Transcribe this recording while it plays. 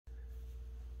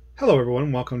Hello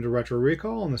everyone, welcome to Retro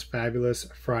Recall on this fabulous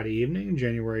Friday evening,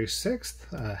 January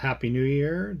 6th. Happy New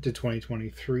Year to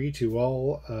 2023 to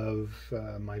all of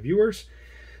my viewers.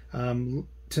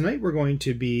 Tonight we're going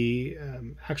to be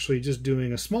actually just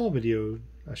doing a small video,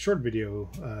 a short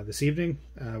video this evening.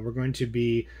 We're going to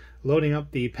be loading up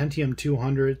the Pentium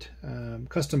 200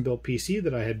 custom built PC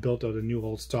that I had built out of new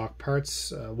old stock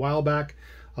parts a while back.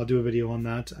 I'll do a video on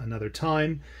that another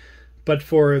time. But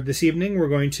for this evening, we're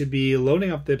going to be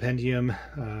loading up the Pentium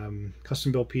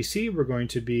custom-built PC. We're going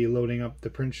to be loading up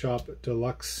the Print Shop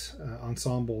Deluxe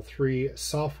Ensemble 3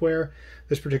 software.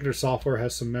 This particular software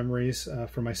has some memories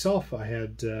for myself. I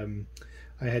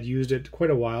had used it quite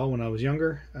a while when I was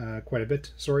younger, quite a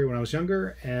bit, sorry, when I was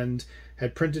younger, and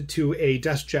had printed to a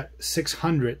Deskjet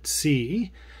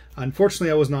 600C. Unfortunately,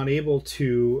 I was not able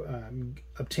to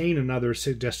obtain another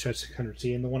Deskjet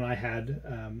 600C, and the one I had,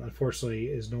 unfortunately,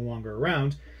 is no longer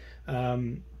around.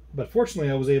 But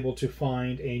fortunately, I was able to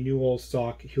find a new old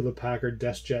stock Hewlett Packard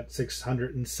Deskjet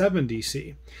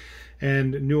 670C,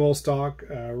 and new old stock,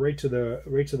 right to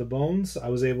the bones. I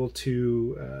was able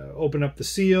to open up the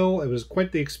seal. It was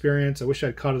quite the experience. I wish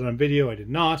I'd caught it on video. I did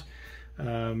not.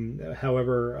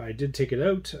 However, I did take it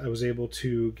out. I was able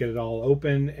to get it all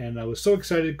open, and I was so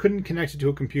excited, couldn't connect it to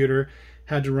a computer,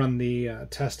 had to run the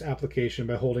test application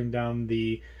by holding down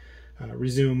the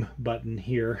resume button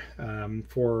here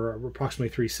for approximately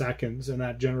 3 seconds, and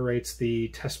that generates the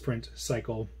test print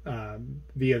cycle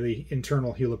via the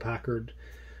internal Hewlett Packard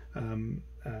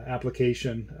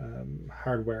application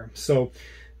hardware. So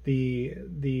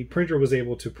the printer was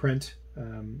able to print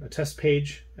a test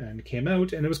page and came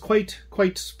out, and it was quite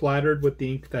splattered with the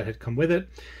ink that had come with it.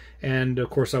 And of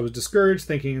course I was discouraged,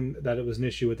 thinking that it was an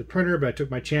issue with the printer, but I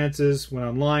took my chances, went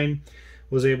online,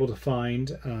 was able to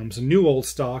find some new old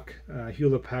stock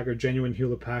Hewlett Packard, genuine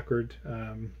Hewlett Packard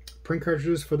print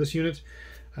cartridges for this unit,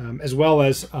 as well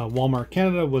as Walmart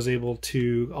Canada was able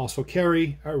to also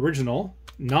carry original,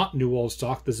 not new old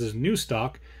stock, this is new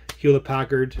stock, Hewlett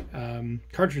Packard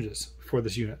cartridges for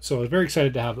this unit. So I was very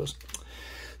excited to have those.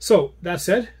 So that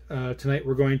said, tonight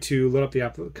we're going to load up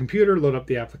the computer, load up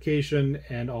the application,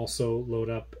 and also load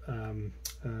up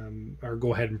or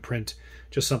go ahead and print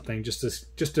just something just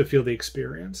to feel the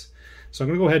experience. So I'm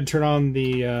going to go ahead and turn on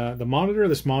the monitor.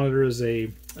 This monitor is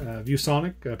a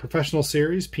ViewSonic Professional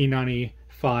Series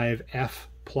P95F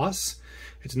Plus.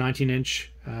 It's a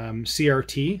 19-inch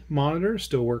CRT monitor.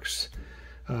 Still works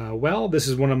well. This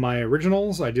is one of my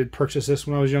originals. I did purchase this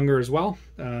when I was younger as well,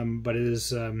 but it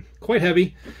is quite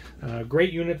heavy.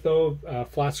 Great unit though,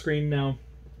 flat screen now.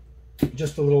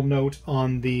 Just a little note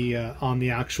on the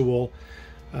actual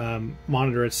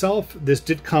monitor itself. This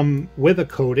did come with a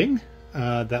coating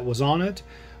that was on it.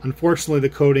 Unfortunately, the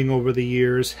coating over the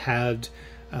years had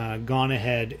gone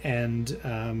ahead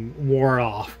and wore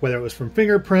off, whether it was from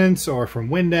fingerprints or from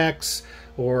Windex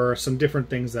or some different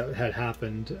things that had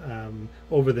happened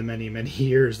over the many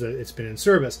years that it's been in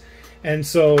service. And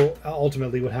so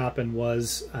ultimately what happened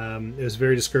was it was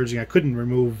very discouraging. I couldn't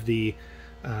remove the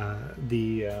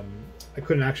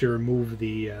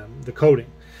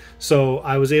coating. So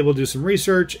I was able to do some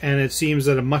research, and it seems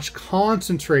that a much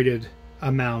concentrated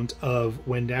amount of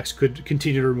Windex could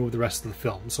continue to remove the rest of the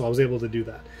film. So I was able to do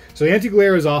that. So the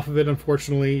anti-glare is off of it,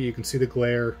 unfortunately. You can see the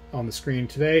glare on the screen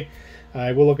today.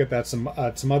 I will look at that some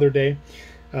other day.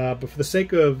 But for the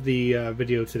sake of the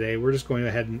video today, we're just going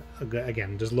ahead and,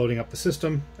 again, just loading up the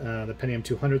system. The Pentium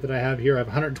 200 that I have here. I have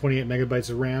 128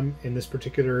 megabytes of RAM in this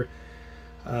particular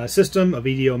system of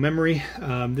EDO memory.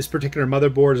 This particular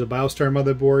motherboard is a BioStar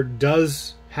motherboard.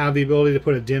 Does have the ability to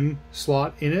put a DIMM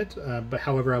slot in it, but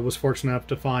however, I was fortunate enough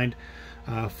to find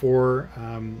 4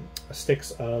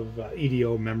 sticks of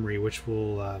EDO memory, which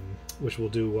will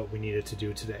do what we needed to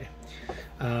do today.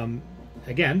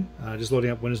 Again, just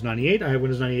loading up Windows 98. I have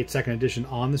Windows 98 Second Edition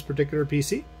on this particular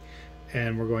PC,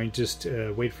 and we're going to just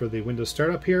wait for the Windows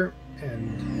startup here,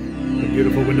 and the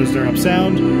beautiful Windows startup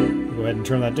sound. I'll go ahead and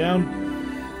turn that down.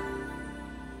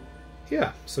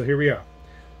 Yeah, so here we are.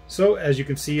 So as you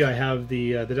can see, I have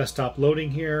the desktop loading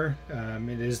here.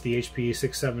 It is the HP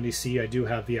 670C. I do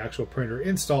have the actual printer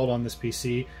installed on this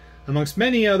PC, amongst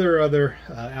many other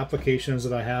applications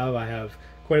that I have. I have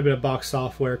quite a bit of box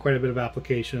software, quite a bit of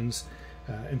applications,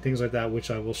 and things like that,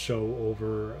 which I will show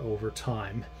over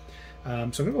time. So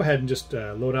I'm going to go ahead and just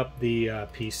load up the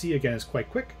PC. Again, it's quite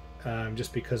quick,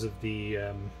 just because of the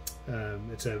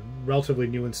it's a relatively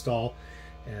new install,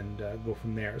 and go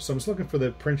from there. So I'm just looking for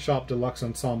the Print Shop Deluxe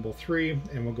Ensemble 3,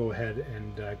 and we'll go ahead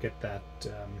and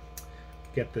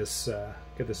get this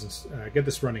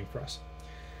running for us.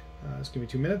 Just give me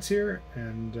 2 minutes here,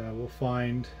 and we'll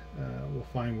find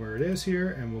where it is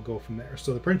here, and we'll go from there.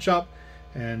 So the print shop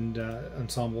and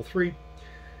Ensemble 3.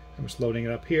 I'm just loading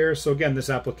it up here. So again, this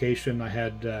application I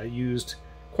had used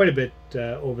quite a bit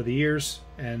over the years,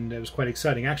 and it was quite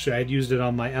exciting. Actually, I had used it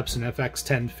on my Epson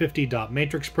FX1050 dot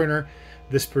matrix printer.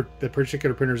 The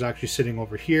particular printer is actually sitting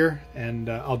over here, and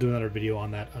I'll do another video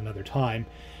on that another time.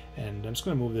 And I'm just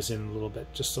going to move this in a little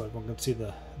bit just so everyone can see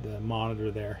the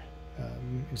monitor there,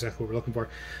 exactly what we're looking for.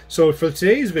 So for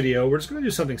today's video, we're just going to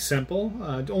do something simple,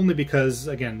 only because,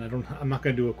 again, I'm not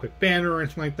going to do a quick banner or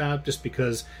anything like that, just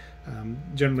because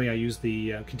generally I use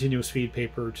the continuous feed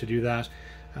paper to do that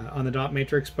on the dot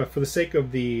matrix. But for the sake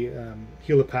of the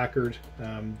Hewlett Packard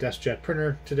Deskjet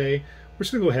printer today, we're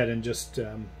just going to go ahead and just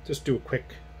do a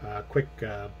quick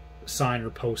sign or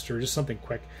poster, just something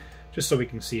quick, just so we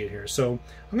can see it here. So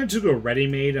I'm going to just go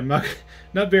ready-made. I'm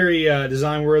not very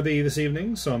design worthy this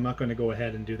evening, so I'm not going to go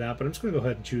ahead and do that. But I'm just going to go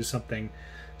ahead and choose something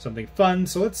fun.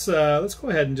 So let's go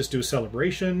ahead and just do a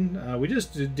celebration. We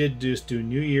just do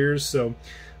New Year's, so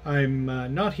I'm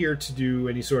not here to do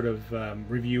any sort of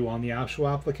review on the actual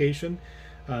application.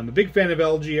 I'm a big fan of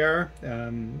LGR.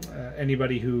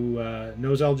 Anybody who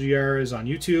knows LGR is on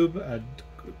YouTube.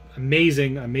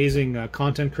 Amazing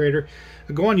content creator.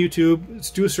 Go on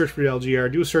YouTube, do a search for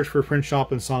LGR, do a search for Print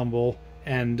Shop Ensemble,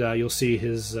 and you'll see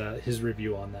his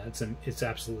review on that. It's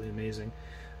absolutely amazing,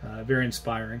 very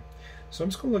inspiring. So I'm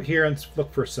just going to look here and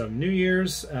look for some New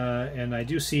Year's, and I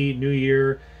do see New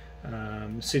Year,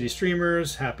 City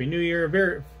Streamers, Happy New Year.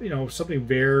 Very, something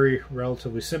very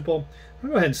relatively simple. I'm going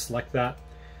to go ahead and select that.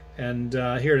 And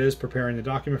here it is, preparing the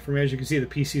document for me. As you can see, the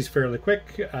PC is fairly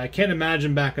quick. I can't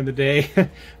imagine back in the day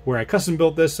where I custom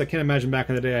built this. I can't imagine back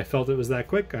in the day I felt it was that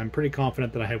quick. I'm pretty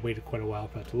confident that I had waited quite a while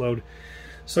for that to load.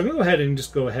 So I'm going to go ahead and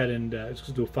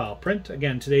just do a file print.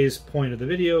 Again, today's point of the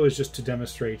video is just to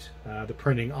demonstrate the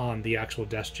printing on the actual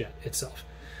Deskjet itself.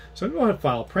 So I'm going to go ahead and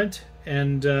file print.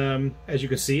 And as you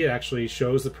can see, it actually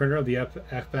shows the printer of the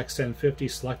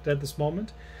FX1050 selected at this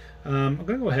moment. I'm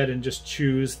going to go ahead and just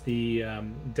choose the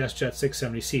Deskjet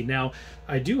 670C. Now,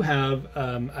 I do have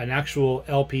an actual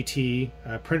LPT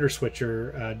printer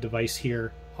switcher device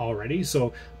here already,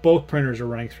 so both printers are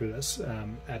running through this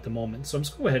at the moment. So I'm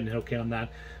just going to go ahead and hit OK on that,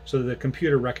 so that the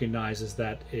computer recognizes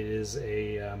that it is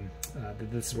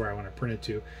that this is where I want to print it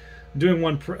to. I'm doing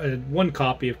one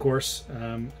copy, of course.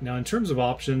 Now, in terms of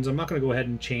options, I'm not going to go ahead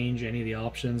and change any of the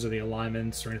options or the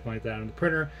alignments or anything like that on the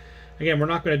printer. Again, we're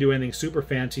not going to do anything super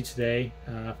fancy today.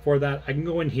 For that, I can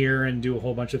go in here and do a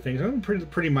whole bunch of things. I'm going to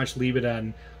pretty much leave it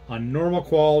on normal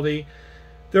quality.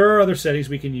 There are other settings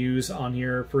we can use on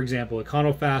here. For example,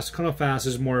 EconoFast. EconoFast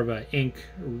is more of an ink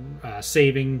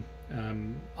saving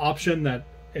option that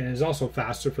is also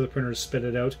faster for the printer to spit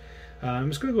it out. I'm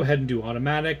just going to go ahead and do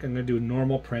automatic. I'm going to do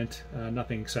normal print.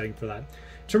 Nothing exciting for that.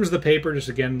 In terms of the paper, just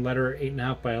again, letter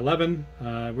 8.5 by 11.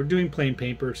 We're doing plain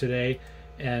paper today.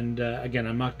 And again,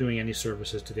 I'm not doing any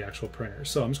services to the actual printer.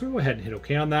 So I'm just going to go ahead and hit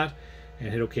OK on that,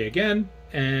 and hit OK again,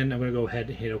 and I'm going to go ahead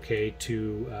and hit OK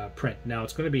to print. Now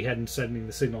it's going to be sending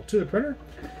the signal to the printer,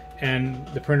 and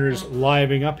the printer is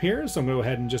living up here. So I'm going to go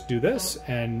ahead and just do this,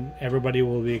 and everybody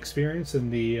will be experiencing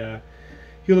the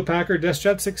Hewlett Packard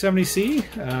Deskjet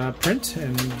 670C print,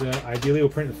 and ideally we'll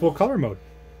print in full color mode.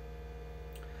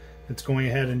 It's going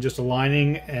ahead and just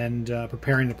aligning and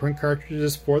preparing the print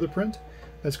cartridges for the print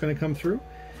that's going to come through.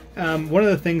 One of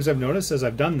the things I've noticed as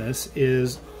I've done this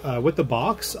is with the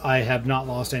box, I have not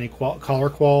lost any color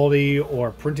quality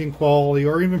or printing quality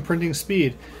or even printing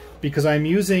speed, because I'm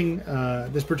using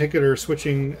this particular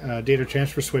switching data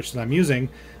transfer switch that I'm using.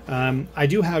 I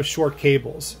do have short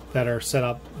cables that are set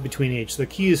up between each. The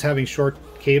key is having short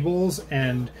cables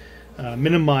and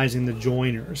minimizing the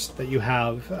joiners that you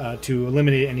have to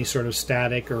eliminate any sort of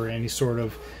static or any sort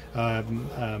of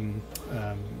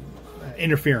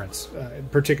interference,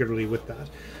 particularly with that.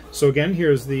 So again,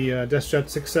 here's the Deskjet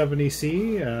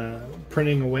 670C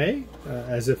printing away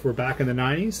as if we're back in the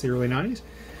 90s, the early 90s.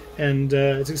 And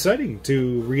it's exciting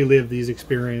to relive these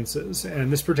experiences.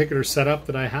 And this particular setup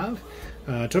that I have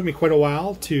took me quite a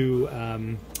while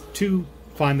to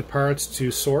find the parts to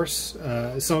source.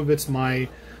 Some of it's my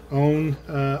own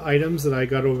items that I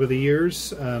got over the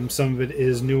years. Some of it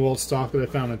is new old stock that I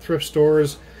found in thrift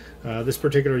stores. This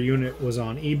particular unit was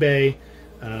on eBay,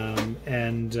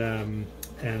 and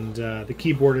the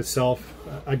keyboard itself,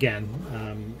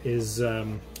 again, is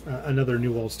another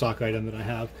new old stock item that I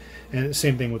have, and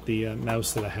same thing with the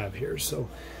mouse that I have here. So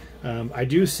I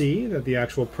do see that the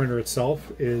actual printer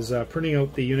itself is printing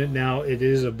out the unit. Now it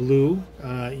is a blue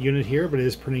unit here, but it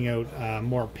is printing out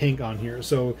more pink on here.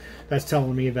 So that's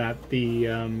telling me that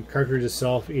the cartridge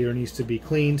itself either needs to be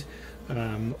cleaned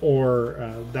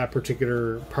or that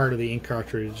particular part of the ink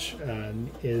cartridge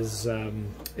is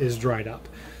dried up.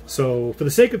 So for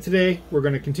the sake of today, we're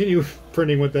going to continue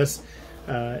printing with this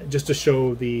just to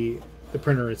show the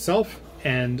printer itself.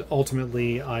 And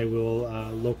ultimately, I will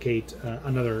locate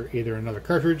either another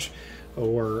cartridge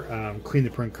or clean the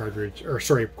print cartridge, or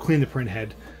sorry, clean the print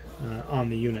head on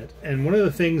the unit. And one of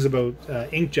the things about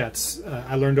inkjets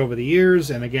I learned over the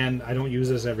years, and again, I don't use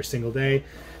this every single day,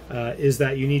 is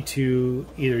that you need to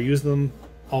either use them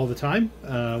all the time.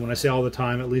 When I say all the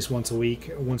time, at least once a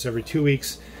week, once every 2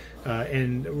 weeks,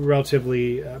 and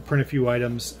relatively print a few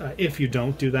items. If you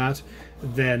don't do that,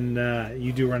 then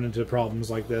you do run into problems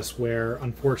like this, where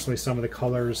unfortunately some of the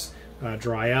colors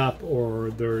dry up, or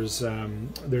there's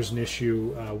an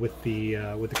issue with the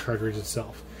cartridge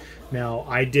itself. Now,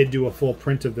 I did do a full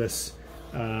print of this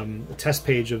test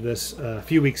page of this a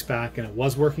few weeks back, and it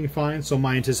was working fine. So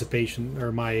my anticipation,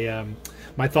 or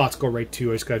my thoughts go right to,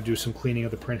 I just got to do some cleaning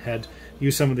of the print head,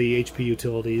 use some of the HP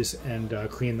utilities, and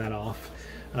clean that off.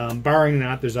 Barring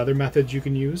that, there's other methods you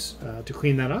can use to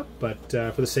clean that up, but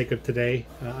for the sake of today,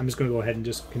 I'm just going to go ahead and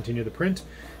just continue the print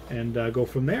and go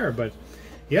from there. But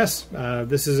yes,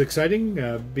 this is exciting,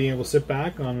 being able to sit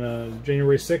back on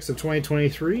January 6th of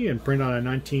 2023 and print on a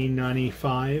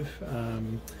 1995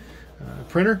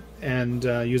 printer, and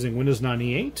using Windows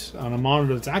 98 on a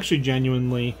monitor that's actually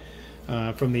genuinely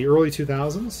from the early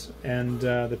 2000s, and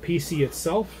the PC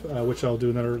itself, which I'll do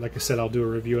another, like I said, I'll do a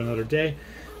review another day,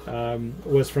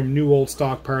 was from new old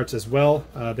stock parts as well.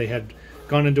 They had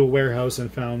gone into a warehouse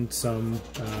and found some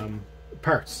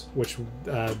parts which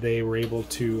they were able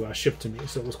to ship to me,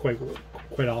 so it was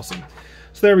quite awesome.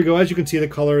 So there we go. As you can see, the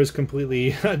color is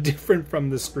completely different from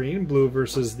the screen, blue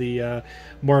versus the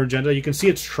more magenta. You can see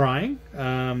it's trying.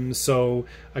 So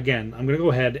again, I'm going to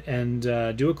go ahead and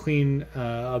do a clean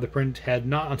of the print head,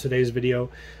 not on today's video,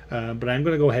 but I'm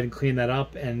going to go ahead and clean that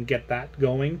up and get that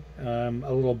going a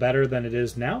little better than it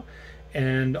is now.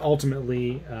 And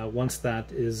ultimately, once that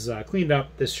is cleaned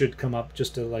up, this should come up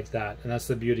just like that. And that's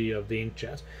the beauty of the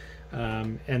inkjet.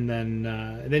 And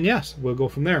then yes, we'll go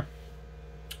from there.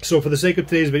 So for the sake of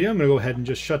today's video, I'm going to go ahead and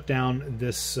just shut down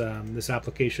this this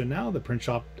application now, the Print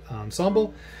Shop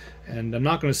Ensemble, and I'm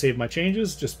not going to save my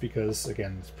changes just because,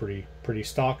 again, it's pretty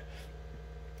stock.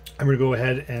 I'm going to go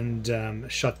ahead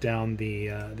and shut down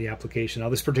the application. Now,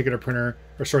 this particular printer,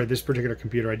 or sorry, this particular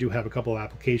computer, I do have a couple of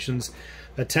applications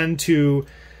that tend to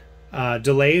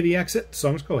delay the exit, so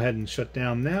I'm just going to go ahead and shut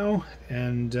down now,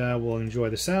 and we'll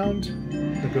enjoy the sound,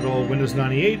 the good old Windows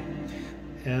 98.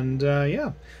 And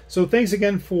yeah, so thanks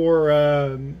again for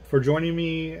joining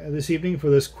me this evening for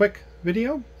this quick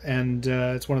video, and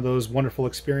it's one of those wonderful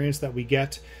experiences that we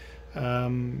get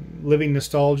living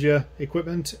nostalgia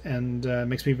equipment, and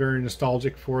makes me very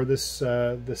nostalgic for this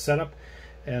this setup.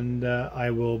 And I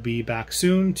will be back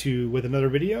soon with another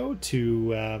video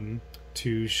to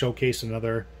showcase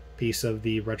another piece of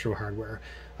the retro hardware.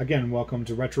 Again, welcome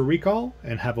to Retro Recall,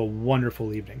 and have a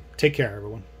wonderful evening. Take care,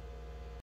 everyone.